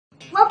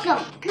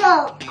Welcome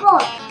to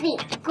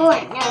Corby's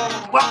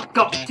Corner.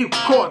 Welcome to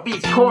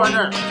Corby's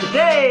Corner.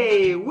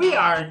 Today we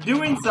are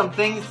doing some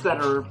things that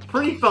are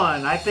pretty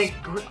fun. I think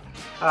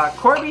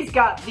Corby's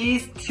got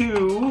these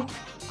two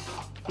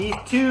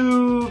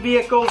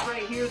vehicles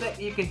right here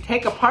that you can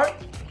take apart.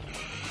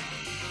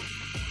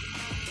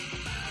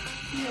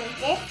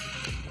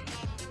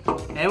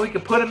 And we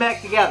can put them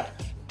back together.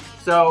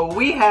 So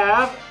we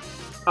have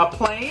a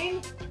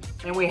plane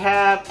and we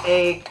have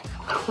a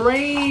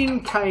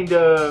crane kind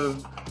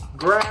of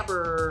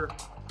grabber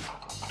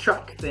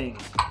truck thing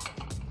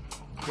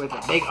with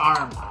a big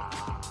arm.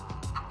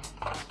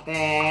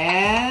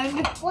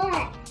 And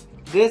What?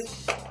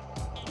 this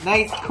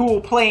nice cool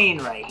plane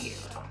right here.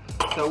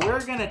 So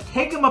we're gonna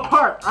take them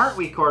apart, aren't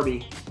we,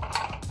 Corby?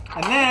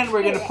 And then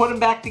we're gonna put them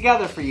back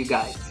together for you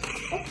guys.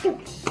 Let's do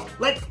it.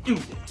 Let's do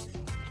this.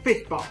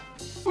 Fishball.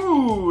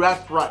 Ooh,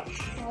 that's right.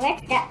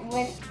 Let's start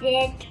with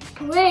this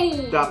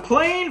plane. The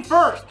plane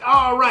first.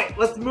 All right,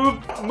 let's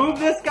move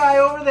this guy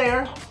over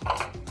there.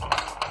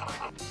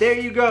 There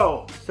you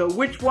go. So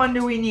which one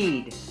do we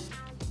need?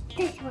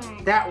 This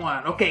one. That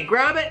one. Okay,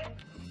 grab it.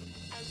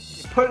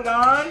 Put it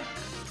on.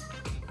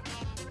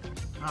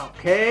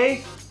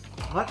 Okay.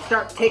 Let's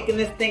start taking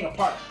this thing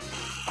apart.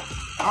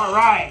 All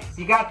right,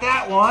 so you got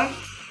that one.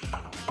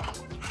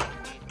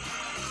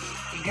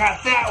 You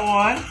got that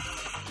one.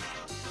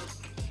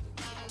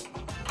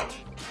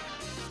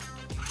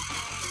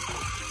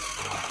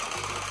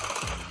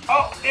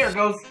 Oh, there it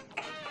goes.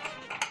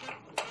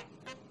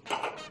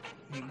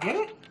 You get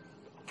it?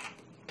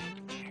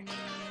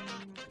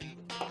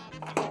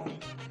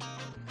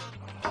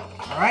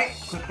 All right,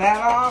 put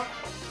that off.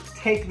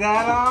 Take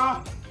that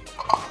off.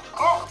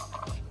 Oh,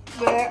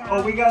 there.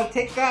 Oh, we gotta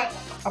take that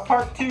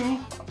apart too.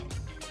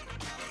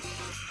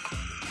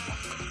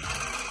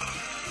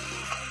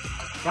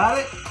 Got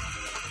it?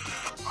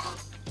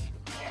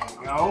 There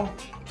we go.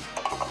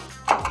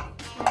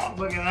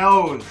 Look at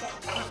those.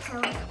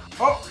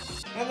 Oh,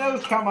 and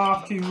those come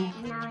off too.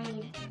 Now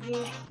you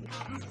do.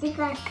 I think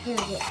I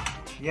killed it.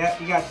 Yeah,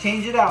 you gotta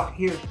change it out.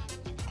 Here.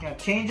 You gotta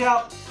change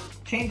out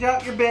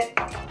your bit.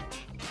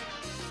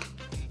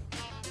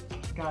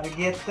 Gotta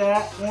get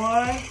that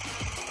one.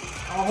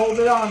 I'll hold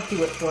it on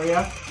to it for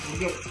you. We'll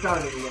get it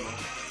started again.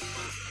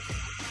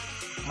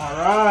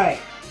 Alright.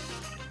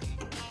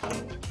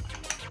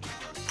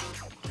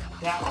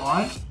 That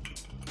one.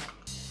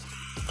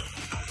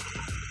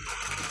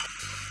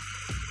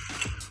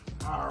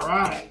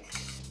 Alright.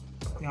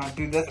 You want to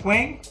do this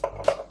wing?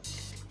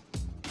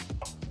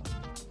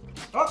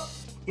 Oh,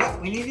 yeah,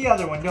 we need the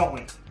other one, don't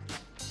we?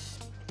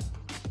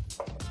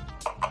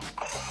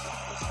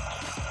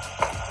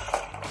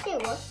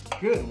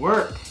 Good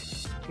work.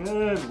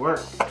 Good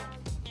work.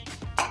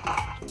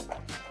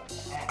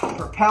 And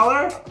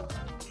propeller.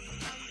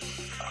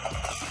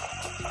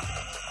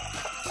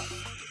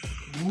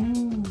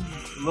 Ooh,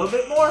 a little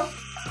bit more.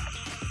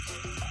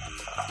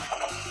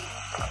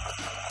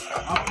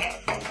 Okay.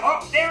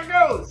 Oh, there it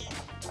goes.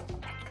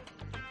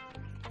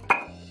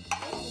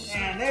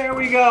 And there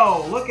we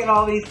go. Look at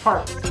all these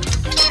parts.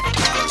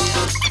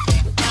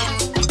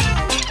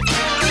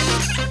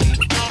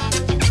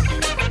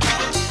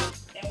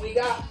 And we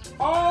got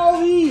all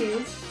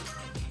these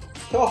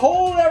to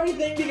hold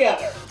everything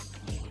together.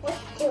 Let's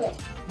do it.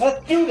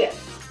 Let's do this.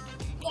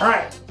 All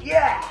right.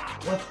 Yeah.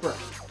 What's first?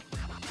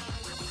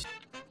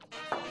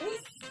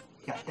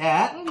 Got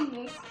that. And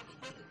this.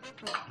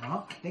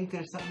 Oh, I think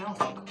there's something else.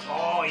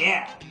 Oh,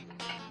 yeah.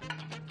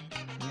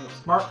 You're a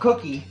smart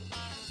cookie.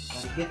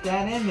 Gotta get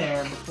that in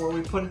there before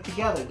we put it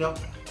together, don't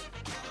you?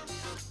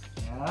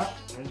 Yeah,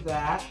 there's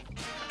that.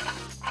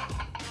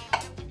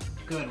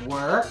 Good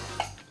work.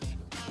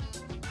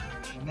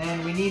 And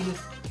then we need to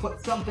put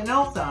something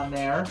else on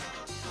there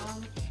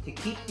to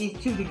keep these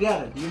two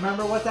together. Do you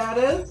remember what that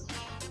is?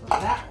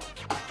 What's that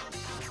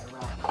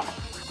one?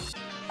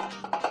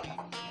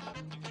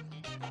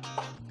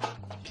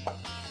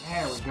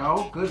 There we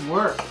go. Good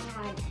work.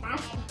 Now the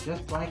back one.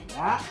 Just like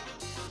that.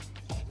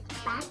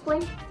 Back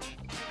one.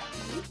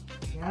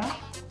 Yeah.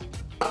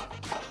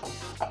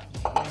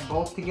 And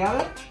both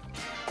together.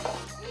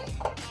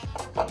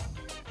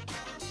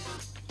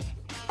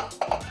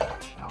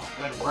 Oh,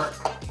 good work.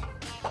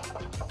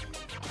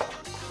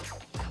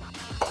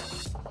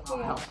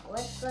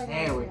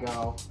 There we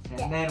go.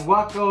 And then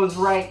what goes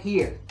right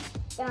here?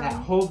 That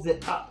holds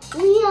it up.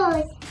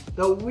 Wheels.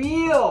 The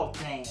wheel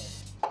thing.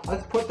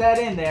 Let's put that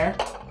in there.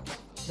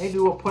 Maybe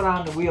we'll put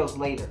on the wheels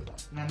later.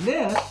 And then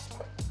this,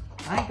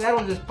 I think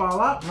that'll just fall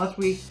out unless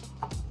we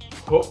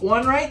put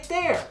one right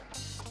there.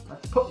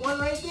 Let's put one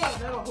right there.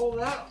 That'll hold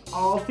that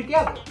all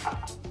together.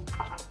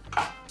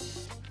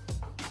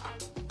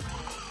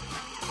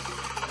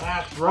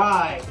 That's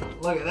right.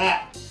 Look at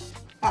that.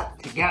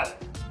 That's together.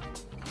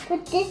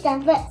 Put this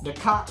on first. The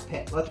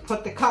cockpit. Let's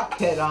put the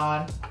cockpit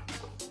on.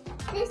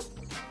 This.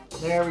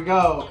 There we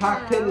go.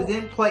 Cockpit is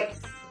in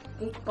place.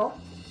 This bolt.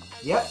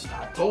 Yep,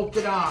 I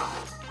bolted on.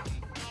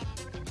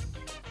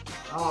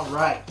 All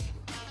right.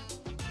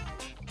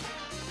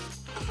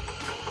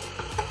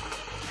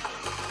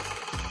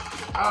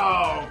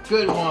 Oh,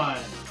 good one.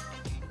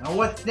 Now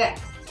what's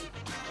next?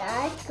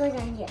 That goes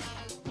on here.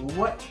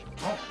 What?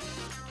 Oh,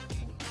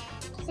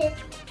 Sit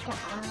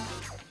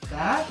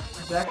down.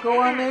 does that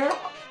go on there?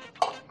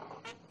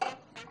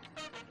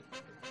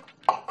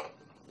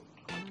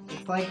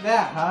 Just like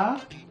that, huh?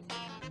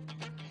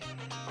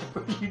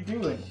 What are you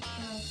doing?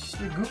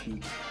 You're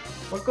goofy.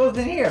 What goes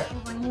in here?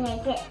 I'm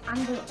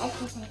doing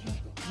exercises.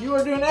 You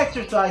are doing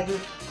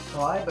exercises.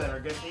 Well, I better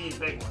get these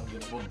big ones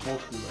and we'll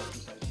both do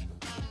exercises.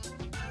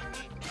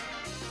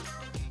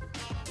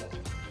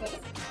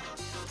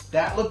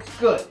 That looks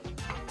good.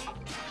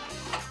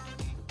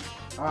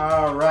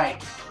 All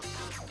right.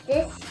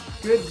 This.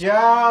 Good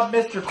job,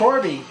 Mr.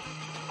 Corby.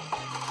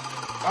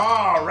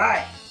 All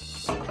right.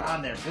 It's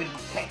on there, good and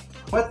tight.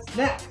 What's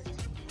next?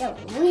 The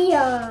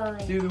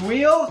wheels. Do the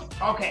wheels?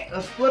 Okay,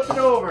 let's flip it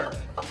over.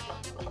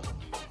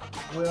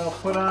 We'll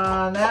put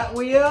on that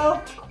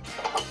wheel.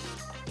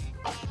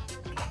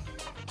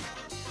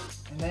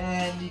 And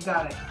then you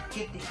gotta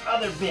get the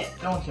other bit,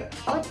 don't you?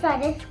 What's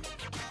that?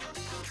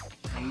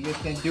 Are you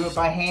just gonna do it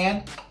by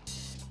hand?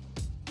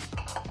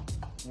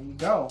 There you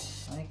go.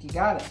 I think you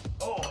got it.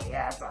 Oh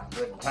yeah, it's on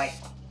good and tight.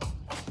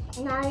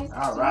 Nice.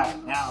 All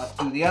right, now let's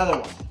do the other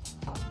one.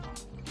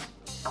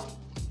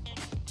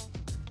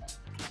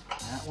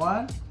 That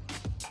one.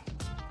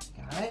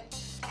 Got it.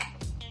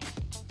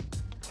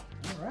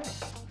 All right.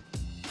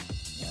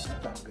 Yeah,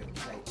 that's on good and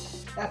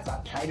tight. That's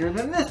on tighter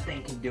than this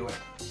thing can do it.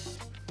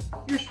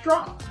 You're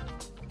strong.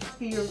 Let's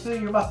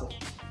feel your muscles.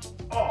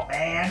 Oh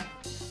man.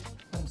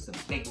 Some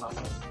big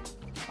muscles.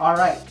 All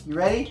right, you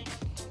ready?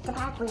 The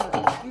back wheels.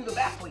 Do the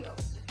back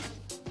wheels.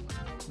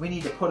 We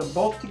need to put them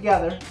both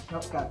together.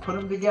 Nope, got to put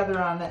them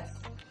together on this.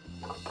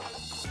 One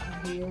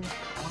here,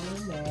 one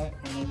in there,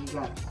 and then you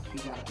got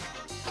it.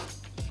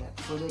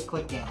 That's where they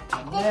click in.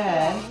 And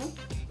then,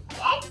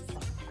 Yes.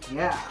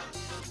 yeah,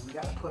 we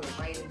got to put it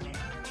right in there.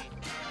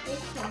 This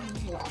one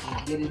here.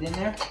 Get it in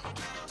there?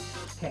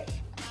 Okay.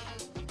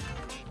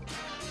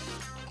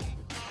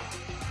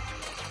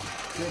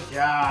 Good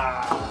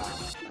job.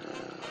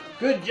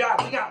 Good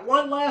job. We got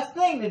one last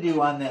thing to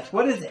do on this.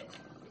 What is it?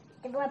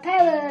 The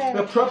propeller.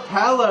 The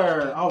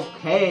propeller.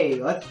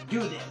 Okay, let's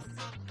do this.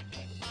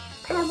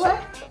 Power.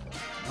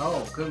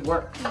 Oh, good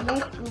work.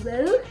 Let's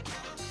go.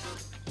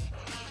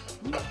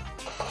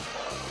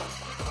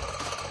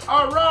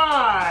 All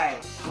right.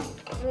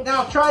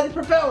 Now try the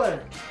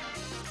propeller.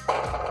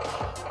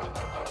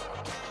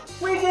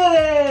 We did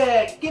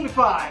it. Give me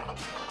 5.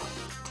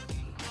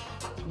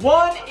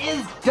 1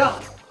 is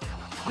done.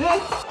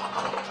 This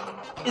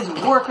is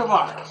a work of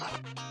art.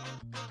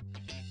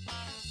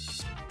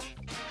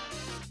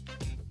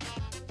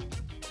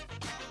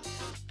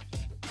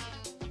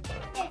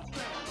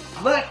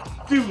 Let's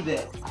do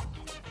this.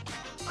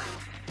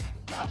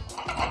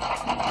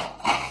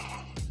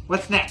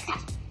 What's next?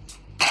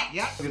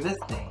 Yeah, look at this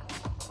thing.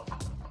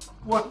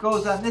 What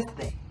goes on this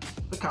thing?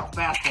 Look how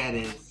fast that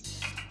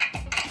is.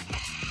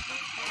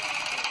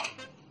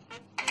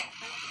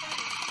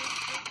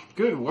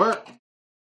 Good work.